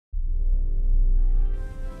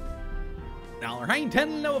Alright,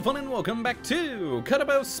 hello everyone and welcome back to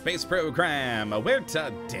Kottabos Space Program, where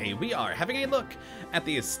today we are having a look at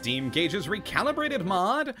the Steam Gauges Recalibrated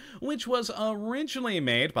mod, which was originally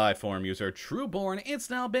made by forum user Trueborn. It's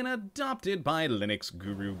now been adopted by Linux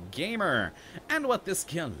Guru Gamer. And what this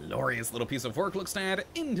glorious little piece of work looks to add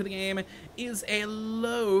into the game is a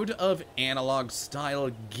load of analog-style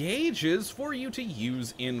gauges for you to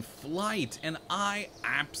use in flight. And I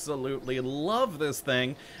absolutely love this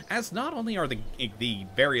thing, as not only are the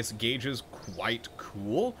various gauges quite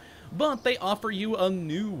cool, but they offer you a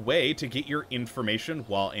new way to get your information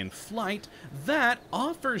while in flight that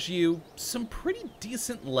offers you some pretty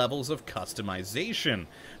decent levels of customization.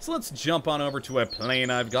 So let's jump on over to a plane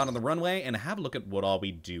I've got on the runway and have a look at what all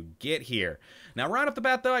we do get here. Now right off the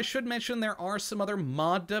bat though, I should mention there are some other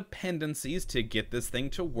mod dependencies to get this thing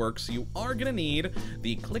to work, so you are going to need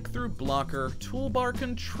the click-through blocker, toolbar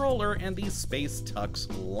controller, and the Space Tux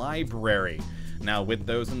library. Now with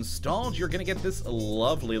those installed, you're going to get this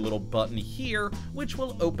lovely little button here, which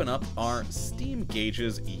will open up our Steam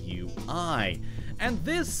Gauges UI. And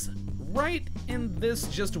this, right in this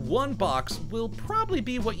just one box, will probably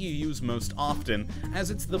be what you use most often, as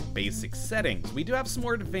it's the basic settings. We do have some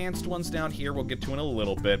more advanced ones down here we'll get to in a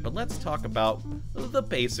little bit, but let's talk about the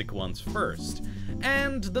basic ones first.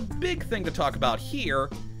 And the big thing to talk about here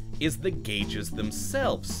is the gauges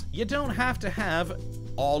themselves. You don't have to have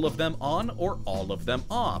all of them on or all of them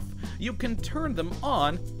off. You can turn them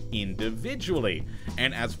on individually.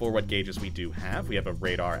 And as for what gauges we do have, we have a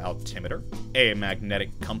radar altimeter, a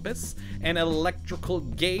magnetic compass, an electrical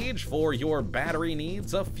gauge for your battery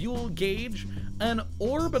needs, a fuel gauge, an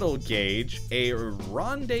orbital gauge, a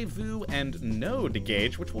rendezvous and node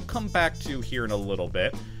gauge, which we'll come back to here in a little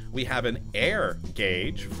bit. We have an air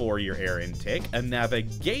gauge for your air intake, a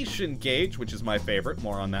navigation gauge, which is my favorite,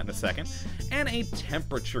 more on that in a second, and a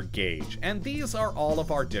temperature gauge. And these are all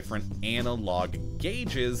of our different analog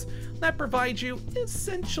gauges that provide you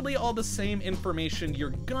essentially all the same information you're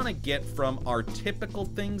gonna get from our typical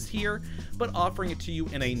things here, but offering it to you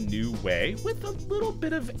in a new way with a little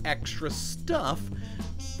bit of extra stuff.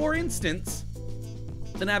 For instance,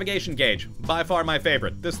 the navigation gauge, by far my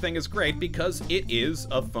favorite. This thing is great because it is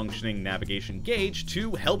a functioning navigation gauge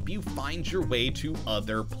to help you find your way to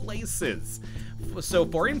other places. So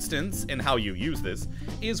for instance, and how you use this,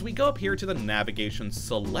 is we go up here to the navigation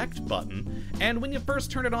select button, and when you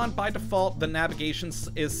first turn it on, by default, the navigation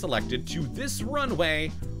is selected to this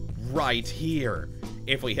runway right here.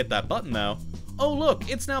 If we hit that button though, oh look,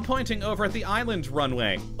 it's now pointing over at the island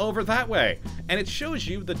runway, over that way. And it shows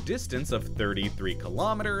you the distance of 33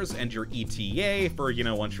 kilometers and your ETA for,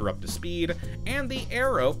 once you're up to speed, and the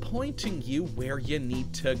arrow pointing you where you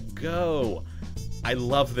need to go. I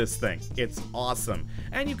love this thing. It's awesome.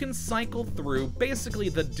 And you can cycle through basically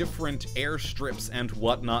the different airstrips and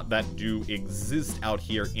whatnot that do exist out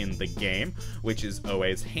here in the game, which is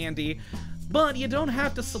always handy. But you don't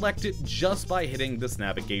have to select it just by hitting this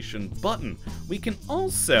navigation button. We can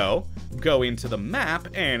also go into the map,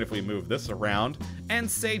 and if we move this around,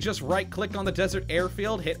 and say just right-click on the desert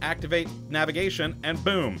airfield, hit activate navigation, and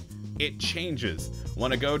boom, it changes.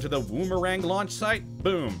 Want to go to the Woomerang launch site?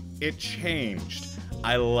 Boom, it changed.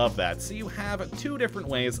 I love that. So you have two different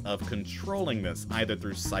ways of controlling this, either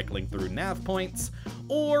through cycling through nav points,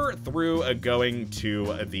 or through going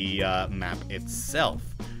to the map itself,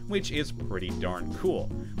 which is pretty darn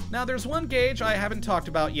cool. Now there's one gauge I haven't talked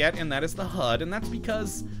about yet, and that is the HUD, and that's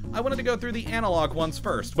because I wanted to go through the analog ones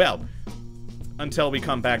first. Well, until we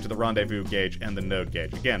come back to the rendezvous gauge and the node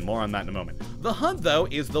gauge. Again, more on that in a moment. The HUD, though,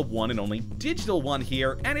 is the one and only digital one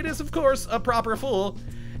here, and it is, of course, a proper full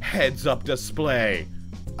heads-up display.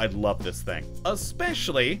 I love this thing,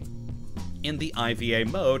 especially in the IVA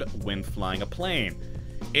mode when flying a plane.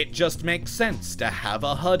 It just makes sense to have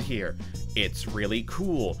a HUD here. It's really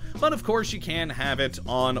cool. But of course you can have it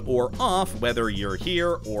on or off, whether you're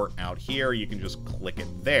here or out here. You can just click it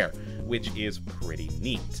there, which is pretty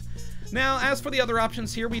neat. Now, as for the other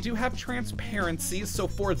options here, we do have transparency. So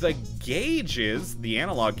for the gauges, the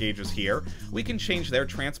analog gauges here, we can change their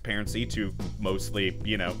transparency to mostly,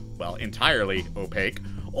 entirely opaque,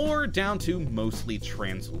 or down to mostly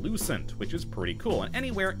translucent, which is pretty cool, and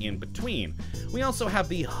anywhere in between. We also have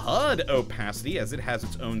the HUD opacity, as it has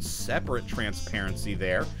its own separate transparency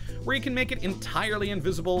there, where you can make it entirely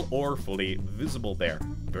invisible or fully visible there.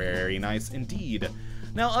 Very nice indeed.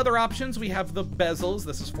 Now, other options, we have the bezels.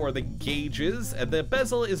 This is for the gauges. The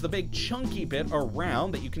bezel is the big chunky bit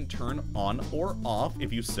around that you can turn on or off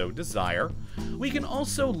if you so desire. We can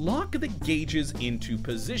also lock the gauges into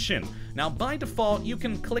position. Now, by default, you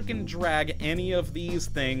can click and drag any of these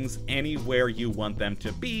things anywhere you want them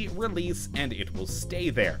to be, release, and it will stay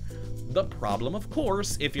there. The problem, of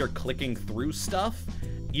course, if you're clicking through stuff,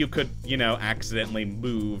 you could, accidentally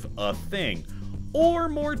move a thing. Or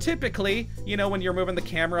more typically, when you're moving the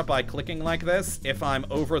camera by clicking like this, if I'm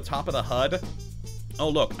over the top of the HUD, oh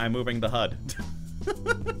look, I'm moving the HUD.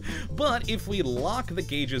 But if we lock the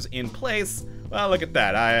gauges in place, well, look at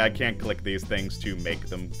that, I can't click these things to make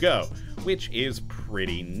them go, which is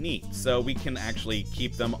pretty neat. So we can actually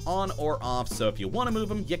keep them on or off, so if you want to move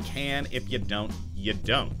them, you can, if you don't, you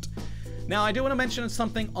don't. Now, I do want to mention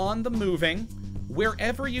something on the moving.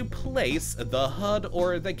 Wherever you place the HUD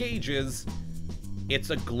or the gauges, it's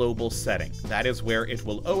a global setting. That is where it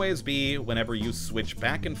will always be whenever you switch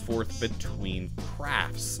back and forth between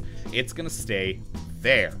crafts. It's gonna stay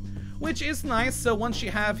there, which is nice. So once you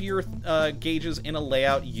have your gauges in a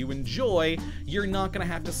layout you enjoy, you're not gonna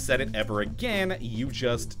have to set it ever again. You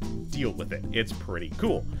just deal with it. It's pretty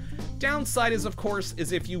cool. Downside is, of course,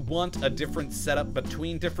 is if you want a different setup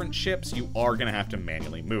between different ships, you are gonna have to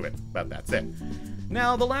manually move it, but that's it.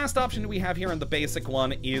 Now, the last option we have here in the basic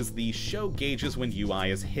one is the show gauges when UI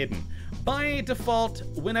is hidden. By default,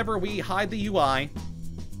 whenever we hide the UI,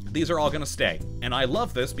 these are all gonna stay. And I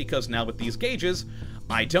love this because now with these gauges,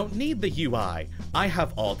 I don't need the UI. I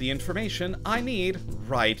have all the information I need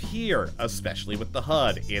right here, especially with the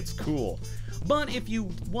HUD. It's cool. But if you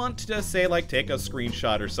want to, say, like, take a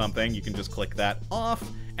screenshot or something, you can just click that off,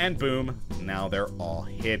 and boom, now they're all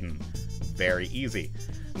hidden. Very easy.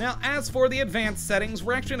 Now, as for the advanced settings,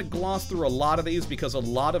 we're actually going to gloss through a lot of these because a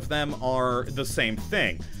lot of them are the same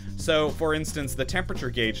thing. So, for instance, the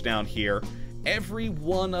temperature gauge down here, every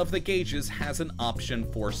one of the gauges has an option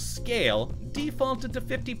for scale, defaulted to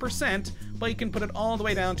 50%, but you can put it all the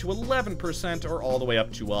way down to 11% or all the way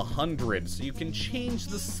up to 100, so you can change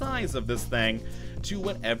the size of this thing to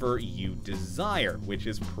whatever you desire, which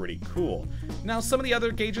is pretty cool. Now, some of the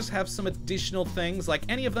other gauges have some additional things, like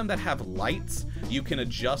any of them that have lights, you can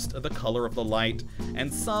adjust the color of the light,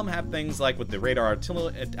 and some have things like with the radar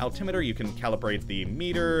altimeter, you can calibrate the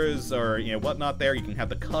meters or whatnot there. You can have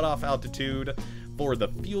the cutoff altitude. For the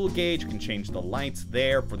fuel gauge, you can change the lights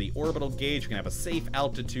there. For the orbital gauge, you can have a safe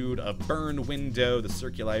altitude, a burn window, the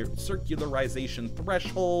circularization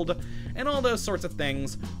threshold, and all those sorts of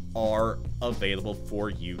things are available for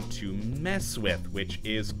you to mess with, which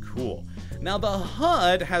is cool. Now, the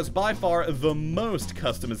HUD has by far the most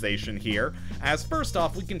customization here, as first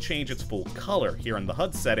off, we can change its full color here in the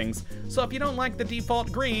HUD settings, so if you don't like the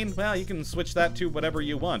default green, well, you can switch that to whatever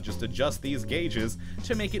you want. Just adjust these gauges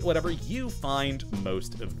to make it whatever you find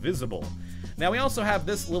most visible. Now, we also have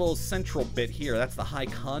this little central bit here, that's the high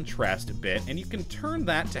contrast bit, and you can turn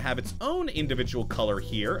that to have its own individual color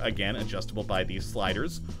here, again, adjustable by these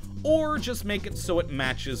sliders, or just make it so it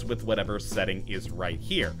matches with whatever setting is right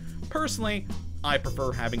here. Personally, I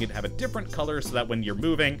prefer having it have a different color so that when you're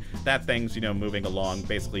moving, that thing's, moving along,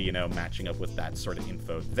 basically, matching up with that sort of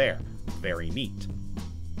info there. Very neat.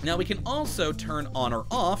 Now, we can also turn on or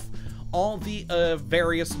off all the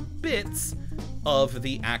various bits of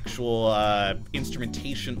the actual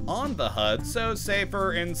instrumentation on the HUD. So say,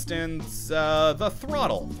 for instance, the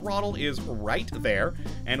throttle. Throttle is right there,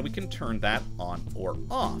 and we can turn that on or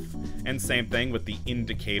off. And same thing with the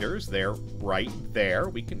indicators. They're right there.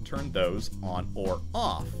 We can turn those on or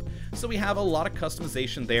off. So we have a lot of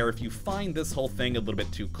customization there. If you find this whole thing a little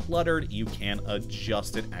bit too cluttered, you can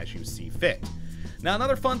adjust it as you see fit. Now,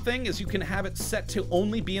 another fun thing is you can have it set to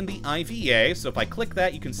only be in the IVA, so if I click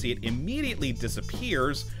that, you can see it immediately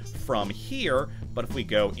disappears from here, but if we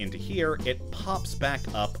go into here, it pops back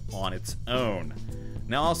up on its own.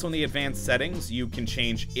 Now, also in the advanced settings, you can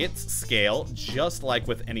change its scale, just like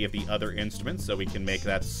with any of the other instruments, so we can make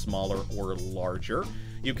that smaller or larger.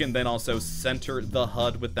 You can then also center the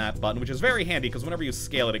HUD with that button, which is very handy, because whenever you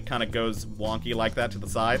scale it, it kind of goes wonky like that to the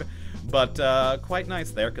side. But quite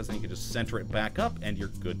nice there, because then you can just center it back up and you're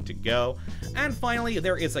good to go. And finally,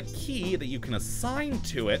 there is a key that you can assign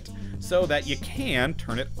to it so that you can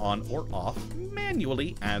turn it on or off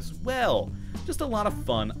manually as well. Just a lot of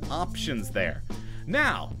fun options there.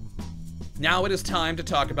 Now it is time to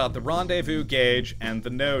talk about the Rendezvous gauge and the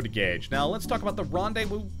Node gauge. Now, let's talk about the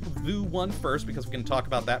Rendezvous one first, because we can talk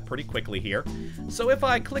about that pretty quickly here. So if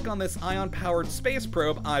I click on this ion-powered space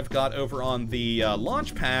probe I've got over on the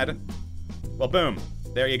launch pad, well, boom,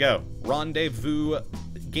 there you go. Rendezvous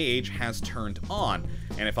gauge has turned on.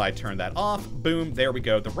 And if I turn that off, boom, there we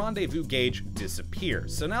go. The rendezvous gauge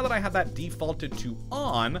disappears. So now that I have that defaulted to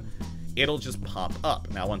on, it'll just pop up.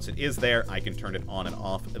 Now, once it is there, I can turn it on and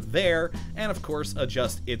off there, and of course,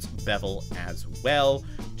 adjust its bevel as well,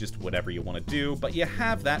 just whatever you want to do, but you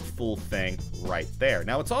have that full thing right there.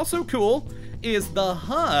 Now, what's also cool is the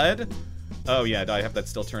HUD. Oh yeah, I have that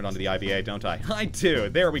still turned onto the IBA, don't I? I do,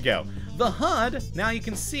 there we go. The HUD, now you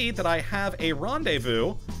can see that I have a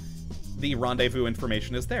rendezvous. The rendezvous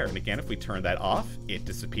information is there, and again, if we turn that off, it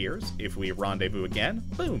disappears. If we rendezvous again,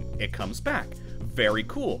 boom, it comes back. Very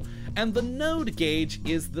cool. And the node gauge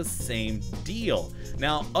is the same deal.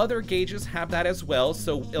 Now, other gauges have that as well,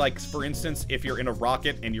 so like, for instance, if you're in a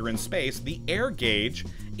rocket and you're in space, the air gauge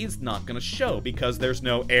is not going to show because there's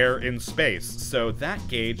no air in space, so that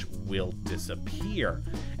gauge will disappear.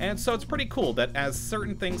 And so it's pretty cool that as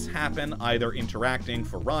certain things happen, either interacting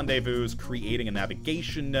for rendezvous, creating a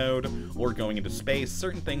navigation node, or going into space,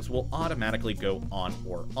 certain things will automatically go on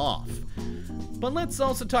or off. But let's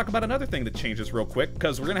also talk about another thing that changes real quick,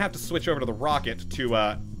 because we're going to have to switch over to the rocket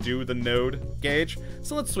to do the node gauge.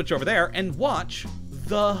 So let's switch over there and watch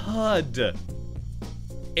the HUD.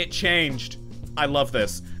 It changed. I love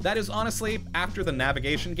this. That is honestly, after the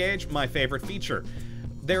navigation gauge, my favorite feature.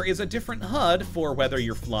 There is a different HUD for whether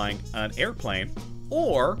you're flying an airplane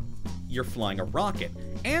or you're flying a rocket.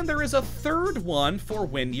 And there is a third one for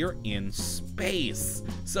when you're in space.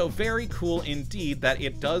 So very cool indeed that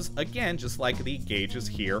it does, again, just like the gauges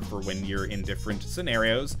here for when you're in different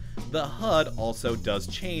scenarios, the HUD also does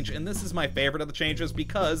change. And this is my favorite of the changes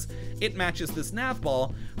because it matches this nav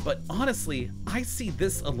ball, but honestly, I see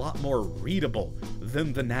this a lot more readable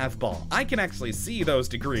than the nav ball. I can actually see those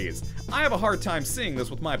degrees. I have a hard time seeing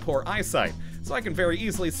this with my poor eyesight, so I can very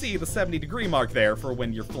easily see the 70-degree mark there for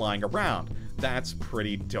when you're flying around. That's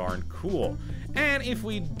pretty darn cool. And if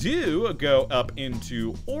we do go up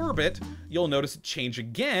into orbit, you'll notice it change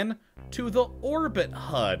again to the orbit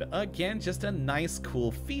HUD. Again, just a nice,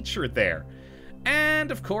 cool feature there.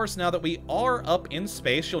 And of course, now that we are up in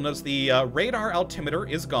space, you'll notice the radar altimeter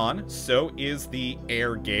is gone. So is the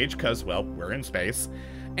air gauge, because, well, we're in space.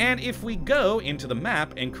 And if we go into the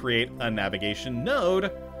map and create a navigation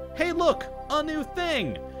node, hey look, a new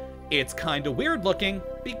thing! It's kind of weird looking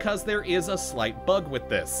because there is a slight bug with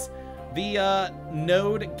this. The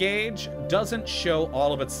node gauge doesn't show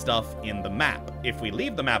all of its stuff in the map. If we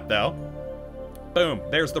leave the map though, boom,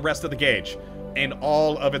 there's the rest of the gauge in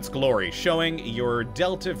all of its glory, showing your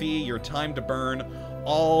delta V, your time to burn,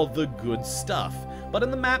 all the good stuff. But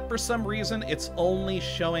in the map, for some reason, it's only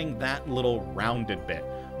showing that little rounded bit.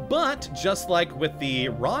 But just like with the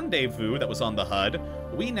rendezvous that was on the HUD,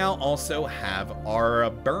 we now also have our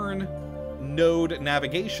burn node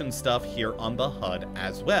navigation stuff here on the HUD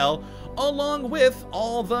as well, along with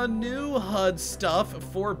all the new HUD stuff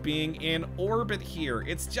for being in orbit here.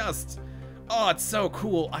 It's just, oh, it's so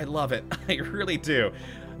cool. I love it. I really do.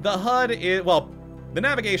 The HUD is, well, the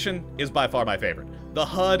navigation is by far my favorite. The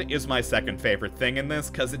HUD is my second favorite thing in this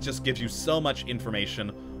because it just gives you so much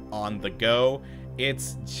information on the go.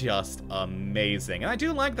 It's just amazing. And I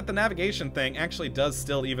do like that the navigation thing actually does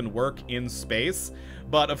still even work in space,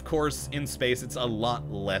 but of course in space it's a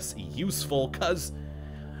lot less useful because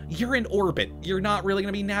you're in orbit. You're not really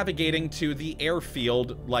going to be navigating to the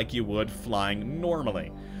airfield like you would flying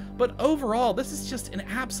normally. But overall, this is just an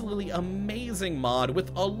absolutely amazing mod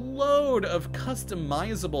with a load of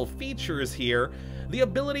customizable features here. The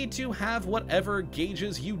ability to have whatever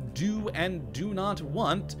gauges you do and do not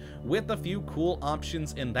want, with a few cool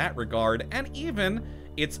options in that regard, and even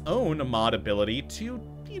its own mod ability to,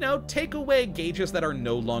 you know, take away gauges that are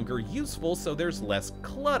no longer useful so there's less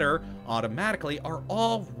clutter automatically, are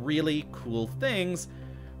all really cool things,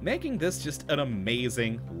 making this just an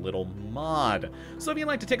amazing little mod. So if you'd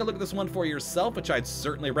like to take a look at this one for yourself, which I'd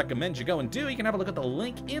certainly recommend you go and do, you can have a look at the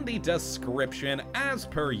link in the description as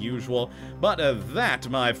per usual. But that,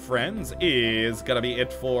 my friends, is gonna be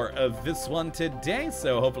it for this one today.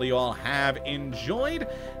 So hopefully you all have enjoyed,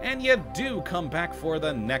 and you do come back for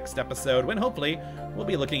the next episode when hopefully we'll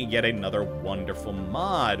be looking at yet another wonderful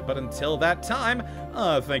mod. But until that time,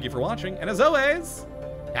 thank you for watching, and as always,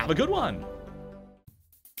 have a good one!